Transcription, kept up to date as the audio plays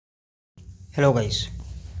Hello guys,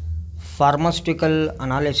 pharmaceutical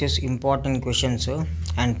analysis important questions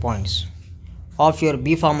and points of your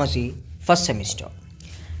B Pharmacy first semester.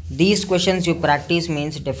 These questions you practice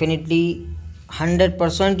means definitely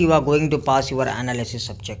 100% you are going to pass your analysis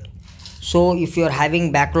subject. So if you are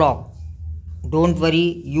having backlog, don't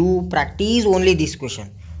worry, you practice only this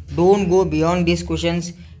question. Don't go beyond these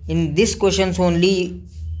questions. In these questions only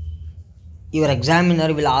your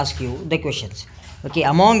examiner will ask you the questions. Okay,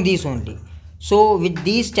 among these only. So with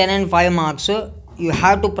these 10 and 5 marks, you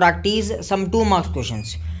have to practice some 2 marks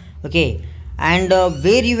questions. Okay, and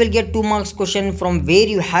where you will get 2 marks question, from where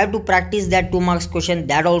you have to practice that 2 marks question,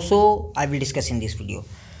 that also I will discuss in this video.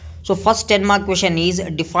 So first 10 mark question is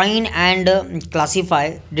define and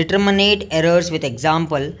classify, determinate errors with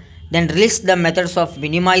example, then list the methods of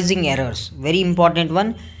minimizing errors. Very important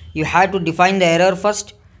one. You have to define the error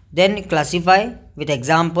first, then classify with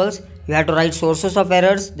examples. You have to write sources of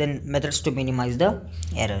errors, then methods to minimize the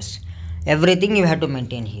errors. Everything you have to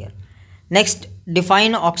maintain here. Next,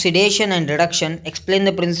 define oxidation and reduction. Explain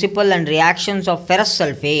the principle and reactions of ferrous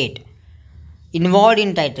sulfate involved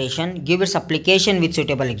in titration. Give its application with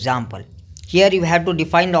suitable example. Here you have to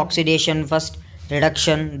define the oxidation first,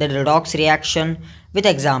 reduction, the redox reaction with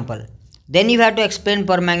example. Then you have to explain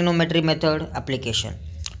permagnometry method application.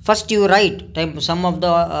 First you write some of the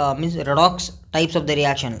redox types of the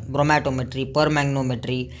reaction, bromatometry,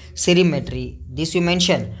 permagnometry, serimetry, this you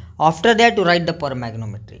mention. After that you write the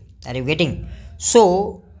permagnometry. Are you getting?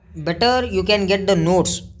 So better you can get the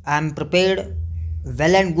notes. I am prepared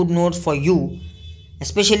well and good notes for you,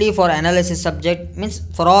 especially for analysis subject, means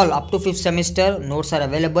for all up to 5th semester notes are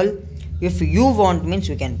available. If you want means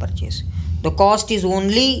you can purchase. The cost is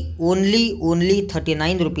only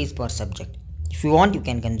 39 rupees per subject. If you want you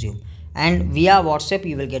can consume, and via WhatsApp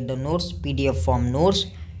you will get the notes, PDF form notes,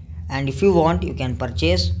 and if you want you can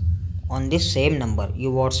purchase on this same number.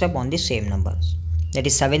 You WhatsApp on this same number, that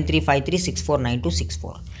is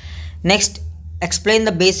 7353649264. Next, explain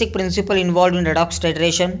the basic principle involved in redox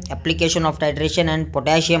titration, application of titration and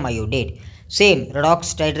potassium iodide. Same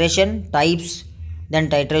redox titration types, then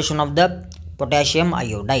titration of the potassium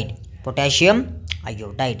iodide.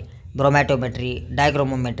 Bromatometry,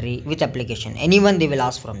 dichromometry with application. Anyone they will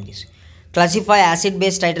ask from this. Classify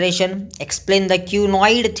acid-base titration. Explain the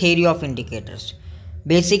cunoid theory of indicators.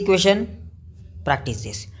 Basic question. Practice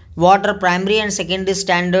this. What are primary and secondary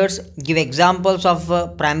standards? Give examples of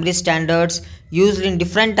primary standards used in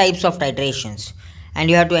different types of titrations. And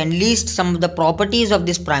you have to enlist some of the properties of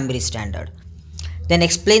this primary standard. Then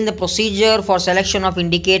explain the procedure for selection of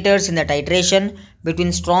indicators in the titration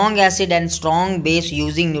between strong acid and strong base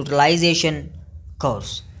using neutralization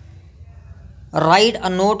curves. Write a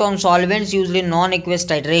note on solvents used in non-aqueous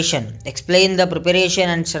titration. Explain the preparation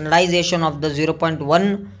and standardization of the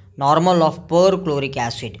 0.1 normal of perchloric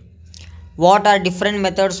acid. What are different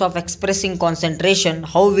methods of expressing concentration?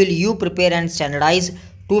 How will you prepare and standardize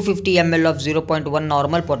 250 ml of 0.1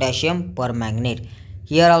 normal potassium permanganate?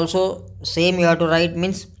 Here also same you have to write,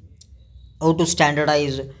 means how to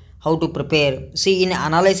standardize, how to prepare. See, in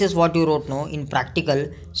analysis what you wrote, no, in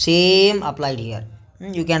practical same applied here.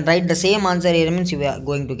 You can write the same answer here, means you are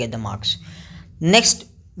going to get the marks. Next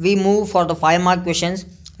we move for the 5 mark questions.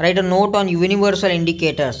 Write a note on universal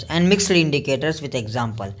indicators and mixed indicators with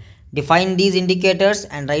example. Define these indicators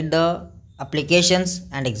and write the applications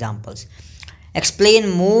and examples.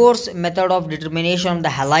 Explain Morse method of determination of the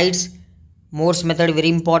halides. Morse method very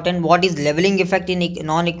important. What is leveling effect in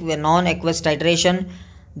non-aqueous titration?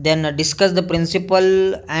 Then discuss the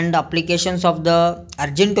principle and applications of the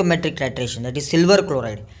argentometric titration, that is silver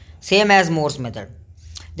chloride, same as Morse method.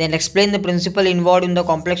 Then explain the principle involved in the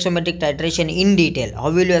complexometric titration in detail.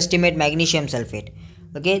 How will you estimate magnesium sulfate?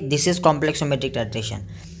 Okay, this is complexometric titration.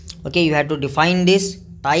 Okay, you have to define this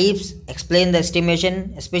types, explain the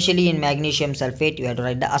estimation, especially in magnesium sulfate. You have to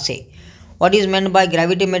write the assay. What is meant by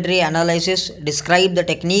gravimetry analysis? Describe the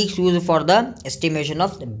techniques used for the estimation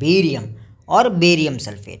of the barium or barium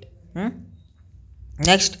sulfate.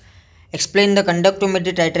 Next, explain the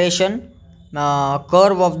conductometry titration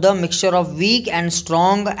curve of the mixture of weak and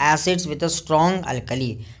strong acids with a strong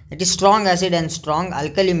alkali. That is strong acid and strong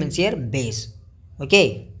alkali means here base.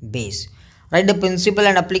 Okay, base. Write the principle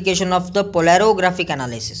and application of the polarographic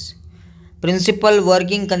analysis. Principle,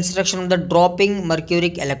 working, construction of the dropping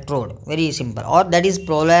mercuric electrode. Very simple. Or that is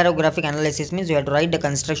polarographic analysis, means you have to write the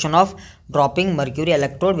construction of dropping mercury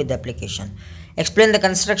electrode with the application. Explain the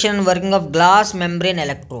construction and working of glass membrane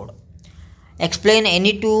electrode. Explain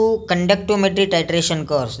any two conductometry titration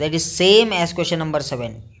curves. That is same as question number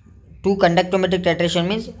 7. Two conductometric titration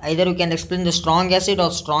means either you can explain the strong acid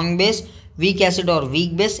or strong base, weak acid or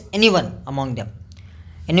weak base, anyone among them.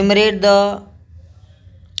 Enumerate the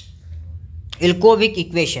Ilkovic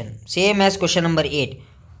equation, same as question number 8.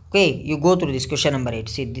 Okay, you go through this question number 8.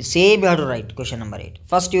 See, the same you have to write question number 8.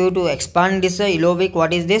 First you have to expand this Ilkovic,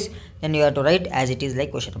 what is this? Then you have to write as it is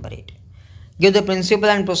like question number 8. Give the principle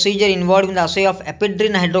and procedure involved in the assay of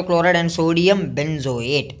ephedrine hydrochloride and sodium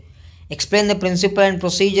benzoate. Explain the principle and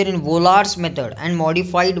procedure in Vollard's method and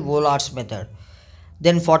modified Vollard's method.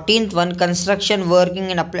 Then 14th one, construction,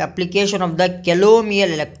 working and application of the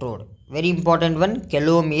Kellomiel electrode. Very important one,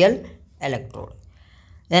 Kellomiel electrode.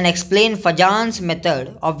 Then explain Fajan's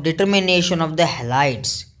method of determination of the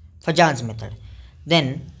halides. Fajan's method.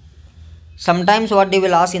 Then sometimes what they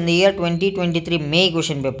will ask in the year 2023 May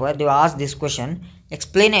question paper, they will ask this question.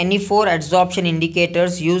 Explain any 4 adsorption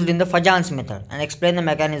indicators used in the Fajan's method and explain the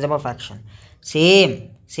mechanism of action. Same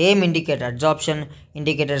indicator, adsorption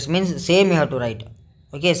indicators means same you have to write.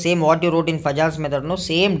 Okay, same what you wrote in Fajan's method, no,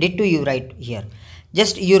 same ditto you write here.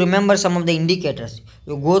 Just you remember some of the indicators.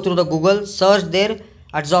 You go through the Google, search there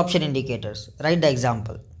adsorption indicators, write the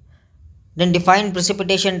example. Then define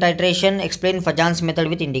precipitation titration, explain Fajan's method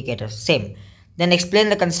with indicators, same. Then explain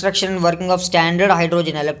the construction and working of standard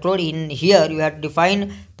hydrogen electrode. In here you have to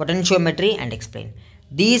define potentiometry and explain.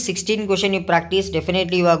 These 16 questions you practice,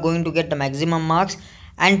 definitely you are going to get the maximum marks.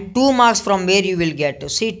 And 2 marks from where you will get.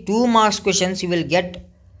 See, 2 marks questions you will get.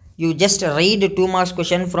 You just read 2 marks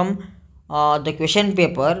question from the question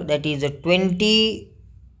paper, that is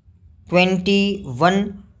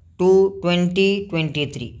 2021 to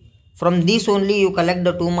 2023. From this only you collect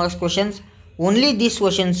the 2 marks questions. Only these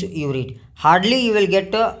questions you read. Hardly you will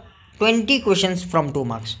get 20 questions from 2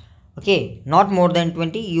 marks. Okay, not more than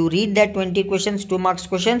 20. You read that 20 questions, 2 marks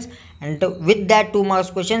questions, and with that 2 marks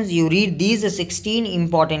questions you read these 16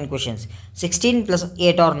 important questions. 16 plus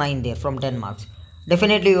 8 or 9 there from 10 marks.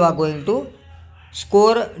 Definitely you are going to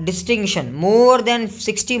score distinction more than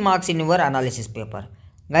 60 marks in your analysis paper.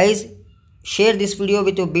 Guys, share this video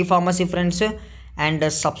with your B Pharmacy friends and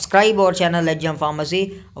subscribe our channel Legend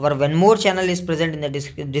Pharmacy. Our one more channel is present in the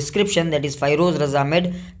description, that is Fairoz Raza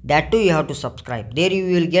Med. That too you have to subscribe. There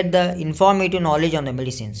you will get the informative knowledge on the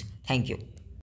medicines. Thank you.